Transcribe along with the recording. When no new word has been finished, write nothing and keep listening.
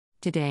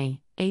Today,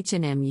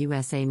 H&M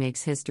USA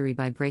makes history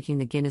by breaking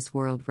the Guinness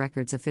World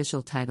Records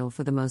official title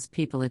for the most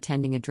people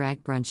attending a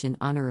drag brunch in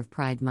honor of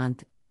Pride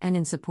Month and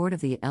in support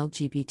of the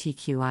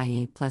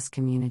LGBTQIA+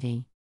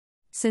 community.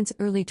 Since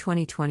early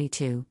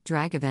 2022,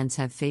 drag events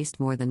have faced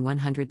more than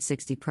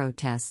 160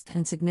 protests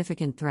and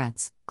significant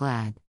threats,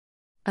 GLAAD.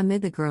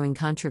 Amid the growing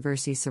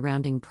controversy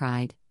surrounding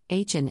Pride,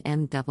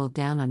 H&M doubled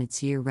down on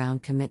its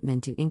year-round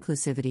commitment to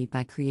inclusivity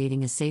by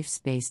creating a safe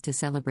space to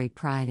celebrate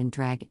Pride and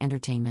drag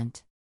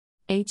entertainment.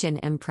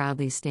 H&M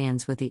proudly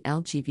stands with the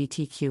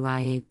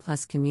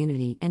LGBTQIA+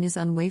 community and is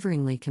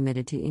unwaveringly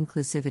committed to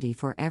inclusivity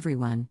for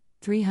everyone,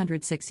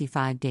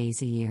 365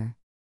 days a year.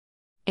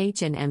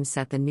 H&M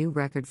set the new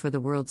record for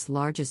the world's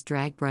largest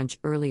drag brunch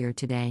earlier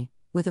today,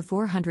 with a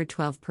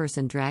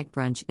 412-person drag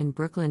brunch in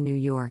Brooklyn, New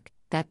York,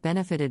 that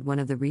benefited one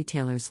of the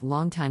retailer's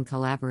longtime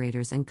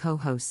collaborators and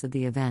co-hosts of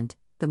the event,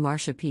 the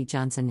Marsha P.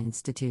 Johnson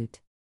Institute.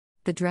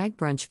 The drag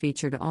brunch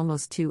featured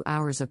almost 2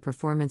 hours of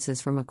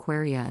performances from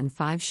Aquaria and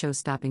 5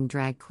 show-stopping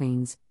drag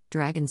queens,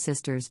 Dragon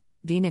Sisters,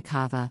 Vina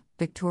Cava,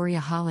 Victoria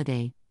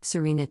Holiday,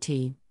 Serena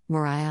T.,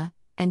 Mariah,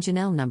 and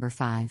Janelle No.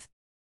 5.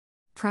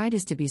 Pride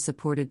is to be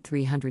supported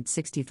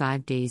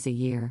 365 days a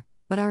year,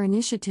 but our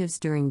initiatives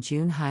during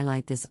June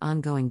highlight this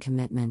ongoing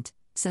commitment,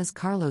 says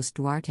Carlos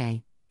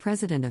Duarte,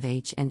 president of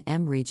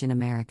H&M Region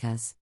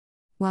Americas.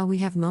 While we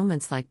have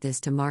moments like this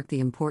to mark the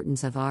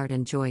importance of art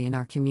and joy in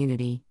our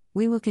community,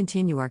 we will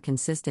continue our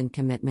consistent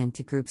commitment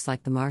to groups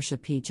like the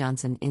Marsha P.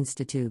 Johnson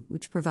Institute,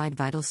 which provide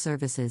vital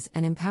services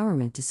and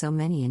empowerment to so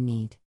many in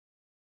need.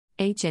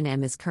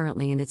 H&M is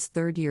currently in its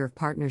third year of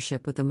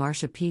partnership with the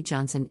Marsha P.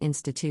 Johnson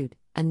Institute,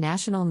 a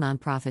national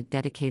nonprofit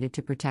dedicated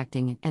to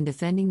protecting and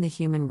defending the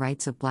human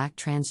rights of Black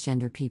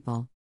transgender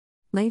people.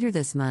 Later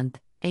this month,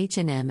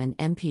 H&M and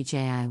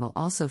MPJI will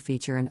also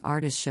feature an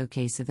artist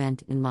showcase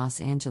event in Los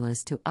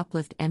Angeles to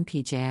uplift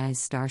MPJI's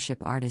Starship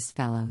Artist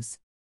Fellows.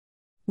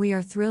 We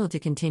are thrilled to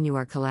continue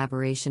our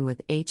collaboration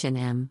with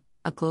H&M,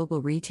 a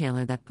global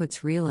retailer that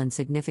puts real and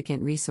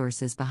significant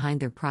resources behind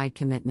their Pride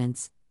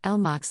commitments, Elle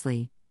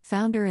Moxley,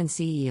 founder and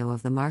CEO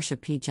of the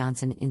Marsha P.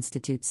 Johnson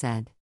Institute,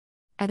 said.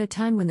 At a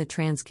time when the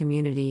trans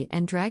community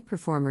and drag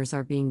performers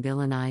are being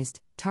villainized,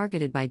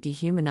 targeted by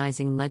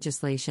dehumanizing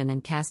legislation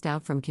and cast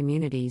out from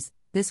communities,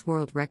 this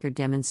world record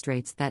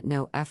demonstrates that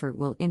no effort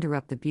will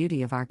interrupt the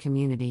beauty of our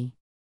community.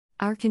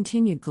 Our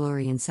continued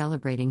glory in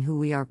celebrating who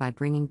we are by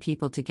bringing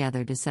people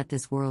together to set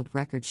this world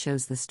record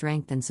shows the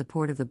strength and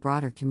support of the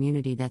broader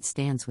community that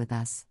stands with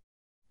us.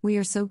 We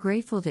are so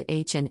grateful to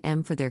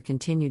H&M for their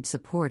continued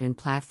support and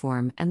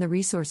platform and the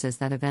resources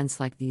that events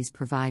like these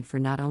provide for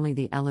not only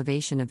the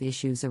elevation of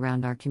issues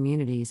around our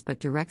communities but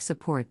direct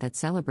support that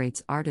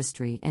celebrates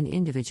artistry and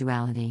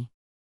individuality.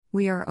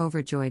 We are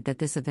overjoyed that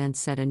this event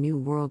set a new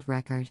world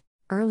record.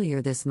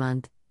 Earlier this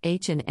month,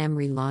 H&M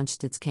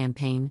relaunched its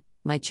campaign,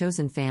 My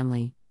Chosen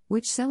Family,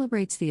 which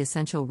celebrates the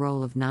essential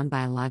role of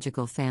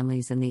non-biological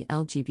families in the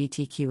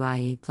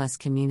LGBTQIA+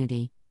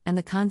 community, and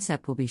the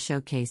concept will be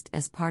showcased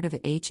as part of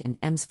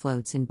H&M's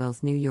floats in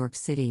both New York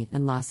City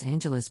and Los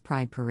Angeles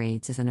Pride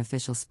parades as an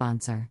official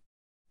sponsor.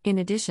 In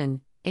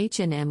addition,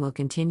 H&M will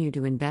continue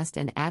to invest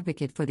and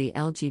advocate for the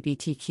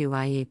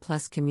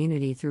LGBTQIA+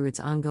 community through its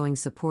ongoing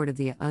support of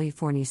the Ali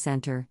Forney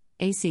Center,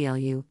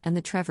 ACLU, and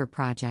the Trevor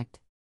Project.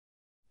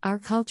 Our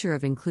culture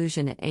of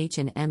inclusion at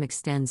H&M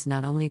extends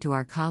not only to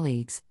our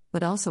colleagues,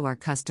 but also our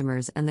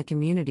customers and the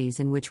communities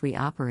in which we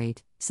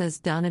operate, says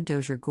Donna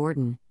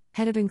Dozier-Gordon,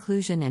 Head of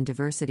Inclusion and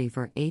Diversity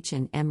for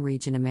H&M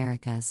Region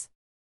Americas.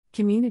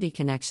 Community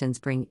connections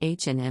bring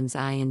H&M's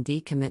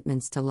I&D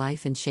commitments to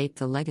life and shape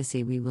the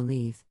legacy we will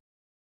leave.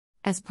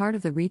 As part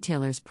of the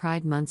retailer's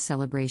Pride Month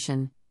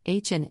celebration,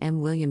 H&M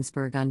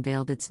Williamsburg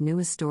unveiled its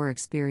newest store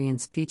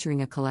experience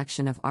featuring a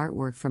collection of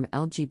artwork from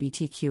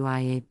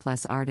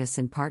LGBTQIA+ artists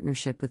in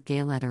partnership with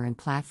Gay Letter and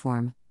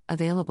Platform,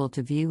 available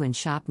to view and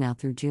shop now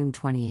through June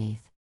 28.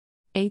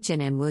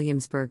 H&M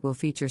Williamsburg will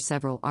feature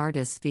several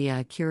artists via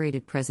a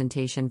curated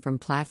presentation from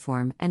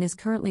Platform and is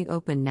currently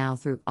open now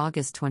through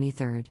August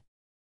 23.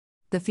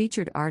 The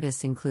featured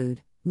artists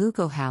include Luke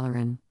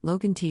O'Halloran,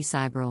 Logan T.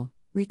 Seibel,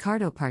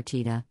 Ricardo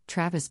Partida,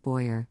 Travis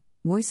Boyer,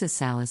 Moises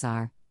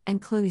Salazar,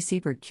 and Chloe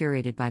Siebert,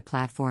 curated by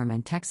Platform,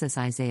 and Texas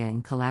Isaiah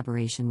in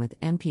collaboration with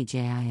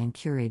MPJI and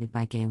curated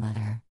by Gay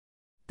Letter.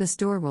 The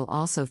store will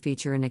also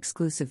feature an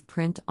exclusive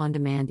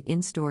print-on-demand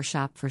in-store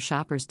shop for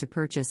shoppers to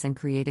purchase and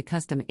create a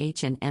custom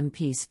H&M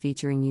piece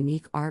featuring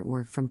unique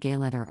artwork from Gay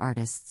Letter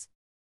artists.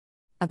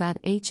 About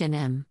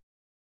H&M.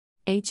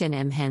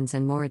 H&M Hennes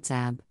and Mauritz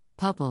AB,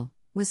 Pubble,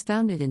 was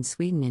founded in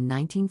Sweden in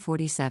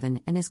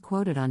 1947 and is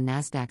quoted on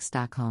Nasdaq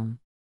Stockholm.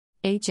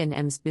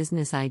 H&M's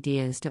business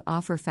idea is to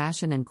offer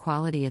fashion and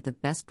quality at the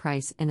best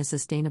price in a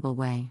sustainable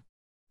way.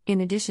 In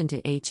addition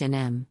to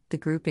H&M, the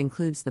group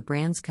includes the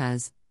brands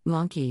COS,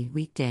 Monkey,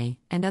 Weekday,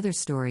 and Other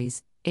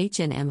Stories,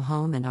 H&M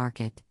Home and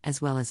Arket, as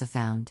well as a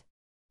Found.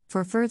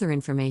 For further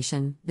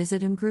information,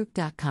 visit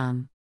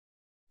mgroup.com.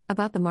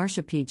 About the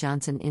Marsha P.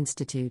 Johnson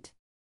Institute.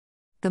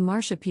 The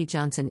Marsha P.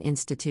 Johnson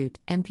Institute,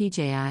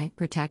 MPJI,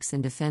 protects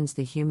and defends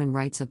the human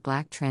rights of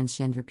Black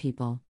transgender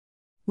people.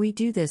 We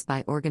do this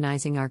by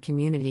organizing our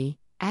community,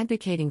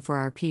 advocating for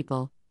our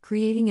people,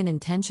 creating an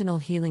intentional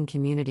healing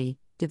community,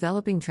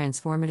 developing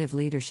transformative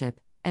leadership,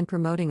 and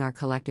promoting our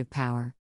collective power.